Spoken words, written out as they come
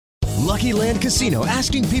Lucky Land Casino,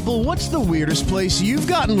 asking people, what's the weirdest place you've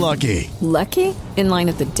gotten lucky? Lucky? In line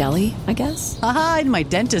at the deli, I guess? Aha, in my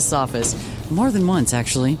dentist's office. More than once,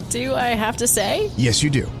 actually. Do I have to say? Yes, you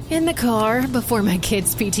do. In the car before my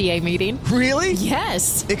kids' PTA meeting. Really?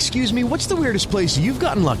 Yes. Excuse me, what's the weirdest place you've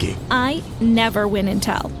gotten lucky? I never win and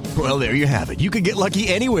tell. Well, there you have it. You can get lucky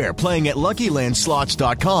anywhere, playing at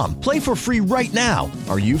LuckyLandSlots.com. Play for free right now.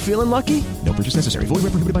 Are you feeling lucky? No purchase necessary. Void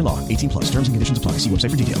where prohibited by law. 18+. Terms and conditions apply. See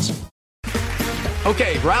website for details.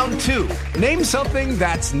 Okay, round two. Name something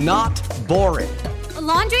that's not boring. A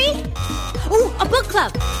laundry? Ooh, a book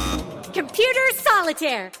club. Computer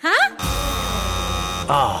solitaire, huh?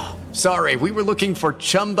 Ah, sorry, we were looking for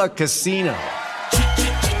Chumba Casino.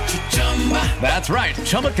 That's right,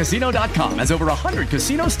 ChumbaCasino.com has over 100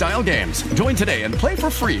 casino-style games. Join today and play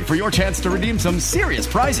for free for your chance to redeem some serious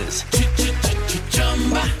prizes.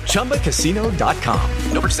 ChumbaCasino.com.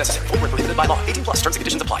 No purchase necessary. Void where prohibited by law. 18+. Terms and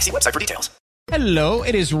conditions apply. See website for details. Hello,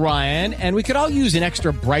 it is Ryan, and we could all use an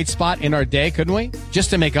extra bright spot in our day, couldn't we? Just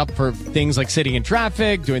to make up for things like sitting in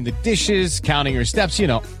traffic, doing the dishes, counting your steps, you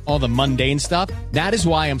know, all the mundane stuff. That is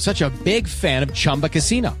why I'm such a big fan of Chumba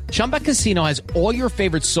Casino. Chumba Casino has all your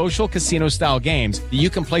favorite social casino-style games that you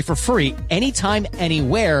can play for free anytime,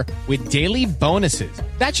 anywhere with daily bonuses.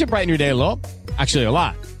 That should brighten your day a little. Actually, a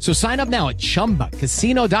lot. So sign up now at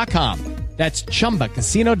ChumbaCasino.com. That's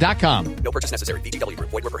ChumbaCasino.com. No purchase necessary. VGW Group.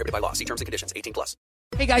 Void where prohibited by law. See terms and conditions. 18+.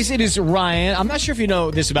 Hey guys, it is Ryan. I'm not sure if you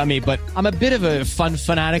know this about me, but I'm a bit of a fun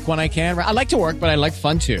fanatic when I can. I like to work, but I like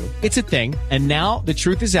fun too. It's a thing. And now the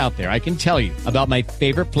truth is out there. I can tell you about my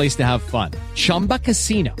favorite place to have fun. Chumba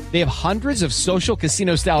Casino. They have hundreds of social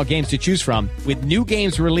casino style games to choose from with new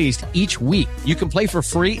games released each week. You can play for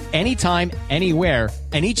free anytime, anywhere.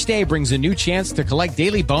 And each day brings a new chance to collect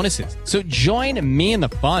daily bonuses. So join me in the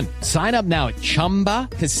fun. Sign up now at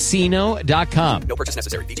ChumbaCasino.com. No purchase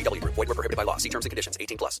necessary. VGW Group. Void where prohibited by law. See terms and conditions.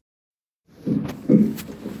 18+.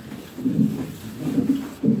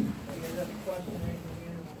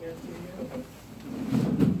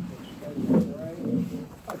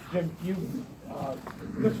 Jim,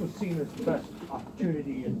 this was seen as the best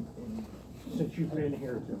opportunity since you've been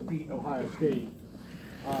here to beat Ohio State.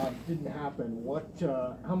 Didn't happen.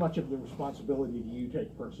 How much of the responsibility do you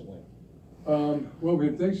take personally? Well,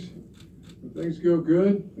 when things go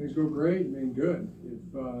good, things go great. I mean, good.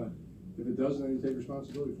 If it doesn't, then you take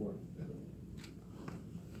responsibility for it.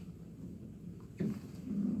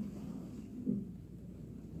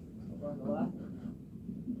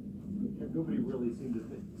 Nobody really seemed to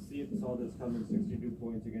saw this coming. 62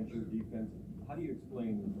 points against your defense. How do you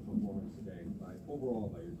explain the performance today, overall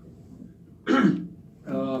by your team?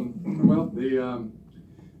 Well,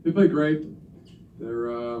 they played great.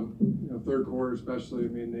 Their third quarter, especially. I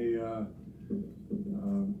mean, they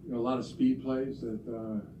a lot of speed plays that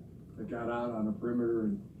got out on a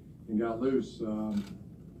perimeter and got loose.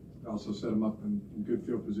 Also set them up in good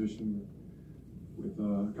field position with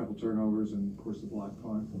a couple turnovers and, of course, the block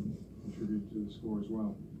punt contributed to the score as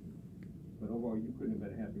well. But overall, you couldn't have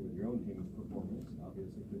been happy with your own team's performance,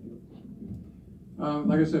 obviously, could you?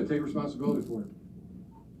 Like I said, take responsibility for it.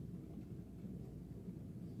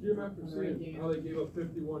 Jim, after seeing how they gave up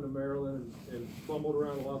 51 to Maryland and fumbled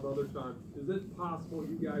around a lot of other times, is it possible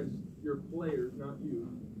you guys, your players, not you,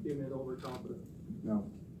 came in overconfident? No.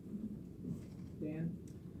 Dan?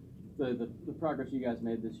 The progress you guys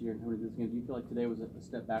made this year, do you feel like today was a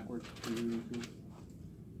step backwards for you?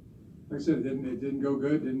 Like I said, it didn't go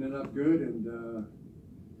good, didn't end up good, and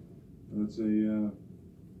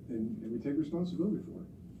and we take responsibility for it.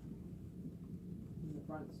 In the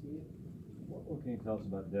front, Steve? What can you tell us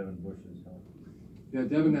about Devin Bush's health? Yeah,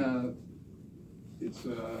 Devin, he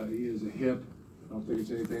is a hip. I don't think it's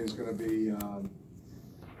anything that's going to be,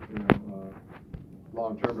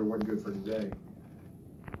 long term. But it wasn't good for today.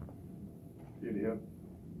 He had a hip.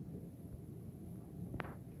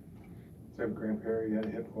 Same Graham Perry had a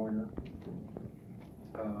hip pointer.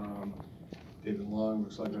 David Long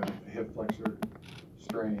looks like a hip flexor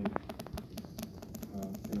strain. I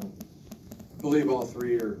believe all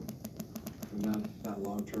three are not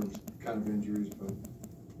long-term kind of injuries, but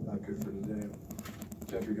not good for today.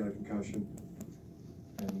 Gentry got a concussion,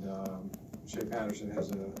 and Shea Patterson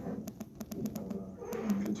has a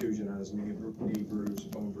contusion on his knee bruise,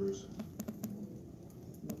 bone bruise.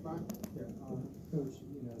 Coach,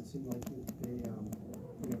 it seemed like they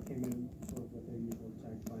came in sort of with their usual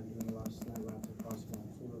attack plan, doing a lot of slant routes and crossing.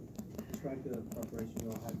 Sort of describe the preparation you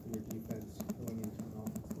all had for your defense going into an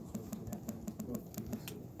offense that sort of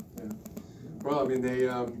yeah. Well, I mean, they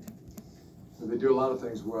do a lot of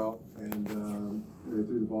things well, and they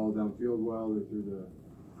threw the ball downfield well. They threw the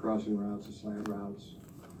crossing routes, the slant routes.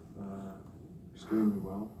 extremely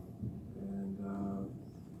well, and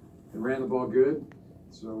they ran the ball good.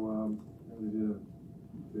 So they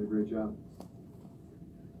did a great job.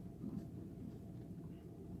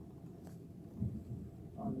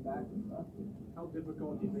 On the back, How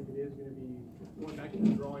difficult do you think it is going to be going back to the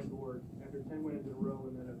drawing board after 10 wins in a row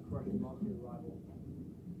and then a crushing loss to your rival?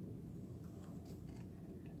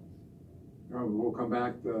 We'll come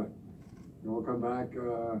back.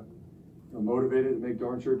 Motivated to make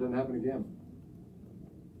darn sure it doesn't happen again.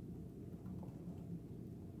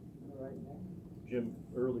 all right, next. Jim,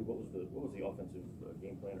 early, what was the offensive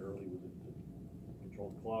game plan early? Was it to control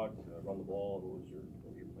the clock, run the ball? What was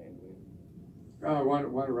your plan? I wanted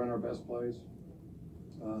to run our best plays.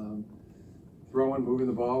 Throwing, moving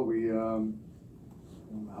the ball. We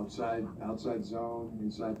outside zone,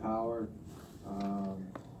 inside power.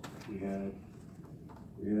 We had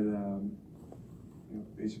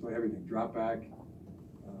basically everything. Drop back,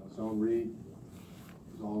 zone read.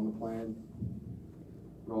 It was all in the plan.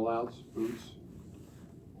 Rollouts, boots.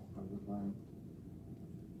 That was the plan.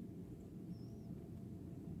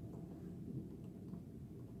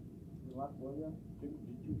 Did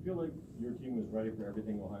you feel like your team was ready for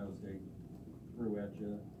everything Ohio State threw at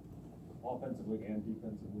you, offensively and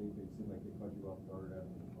defensively? They seemed like they caught you off guard at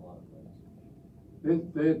a lot of plays.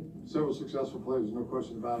 They had several successful plays, there's no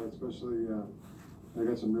question about it, especially they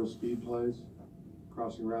got some real speed plays,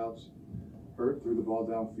 crossing routes. Hurt threw the ball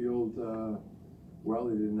downfield well.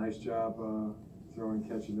 They did a nice job throwing,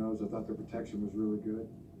 catching those. I thought their protection was really good.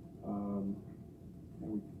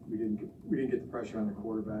 We didn't get the pressure on the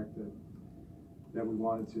quarterback that we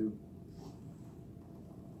wanted to.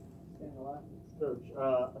 Coach,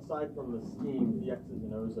 aside from the scheme, the X's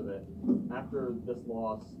and O's of it, after this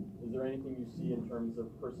loss, is there anything you see in terms of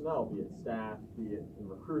personnel, be it staff, be it in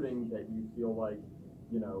recruiting, that you feel like,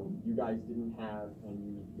 you guys didn't have and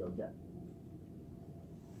you need to go get?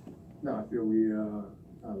 No, I feel we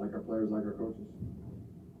like our players, like our coaches.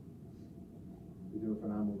 We do a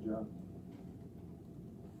phenomenal job.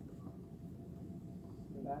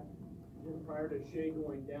 Back. Prior to Shea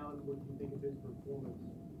going down, what did you think of his performance?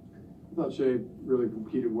 I thought Shea really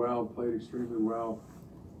competed well, played extremely well.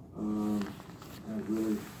 I was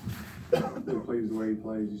really pleased the way he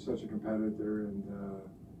plays. He's such a competitor and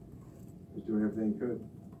he's doing everything he could.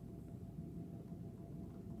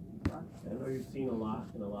 I know you've seen a lot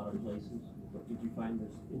in a lot of places, but did you find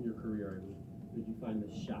this in your career? Did you find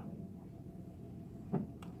this shocking?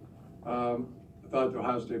 I thought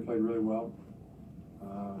Ohio State played really well.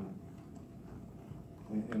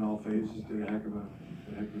 In all phases, did a heck of a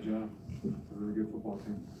job. It's a really good football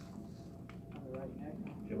team.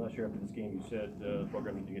 Jim, last year after this game, you said the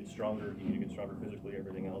program needed to get stronger. You need to get stronger physically.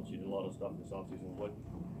 Everything else, you did a lot of stuff this offseason. What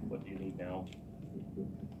do you need now?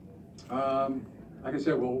 Like I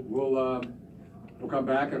said, we'll come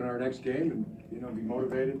back in our next game and be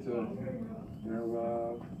motivated to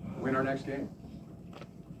win our next game.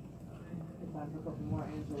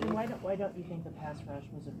 Why don't you think the pass rush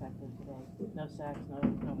was effective today? No sacks,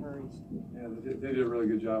 no hurries. Yeah, they did a really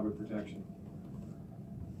good job with protection.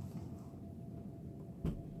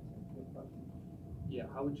 Yeah,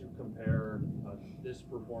 how would you compare this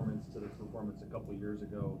performance to the performance a couple years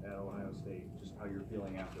ago at Ohio State? Just how you're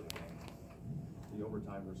feeling after the game, the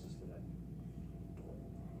overtime versus today.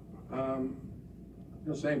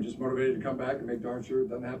 Same. Just motivated to come back and make darn sure it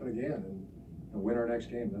doesn't happen again and win our next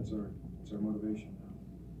game. That's our motivation.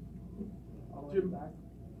 Jim,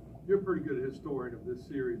 you're a pretty good historian of this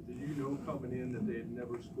series. Did you know coming in that they had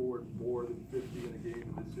never scored more than 50 in a game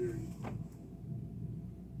in this series?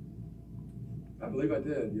 I believe I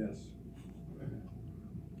did, yes.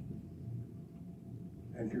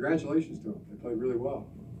 And congratulations to them. They played really well.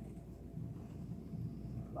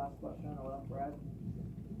 Last question, Brad.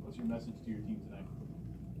 What's your message to your team tonight?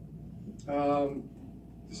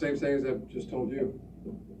 The same thing as I've just told you.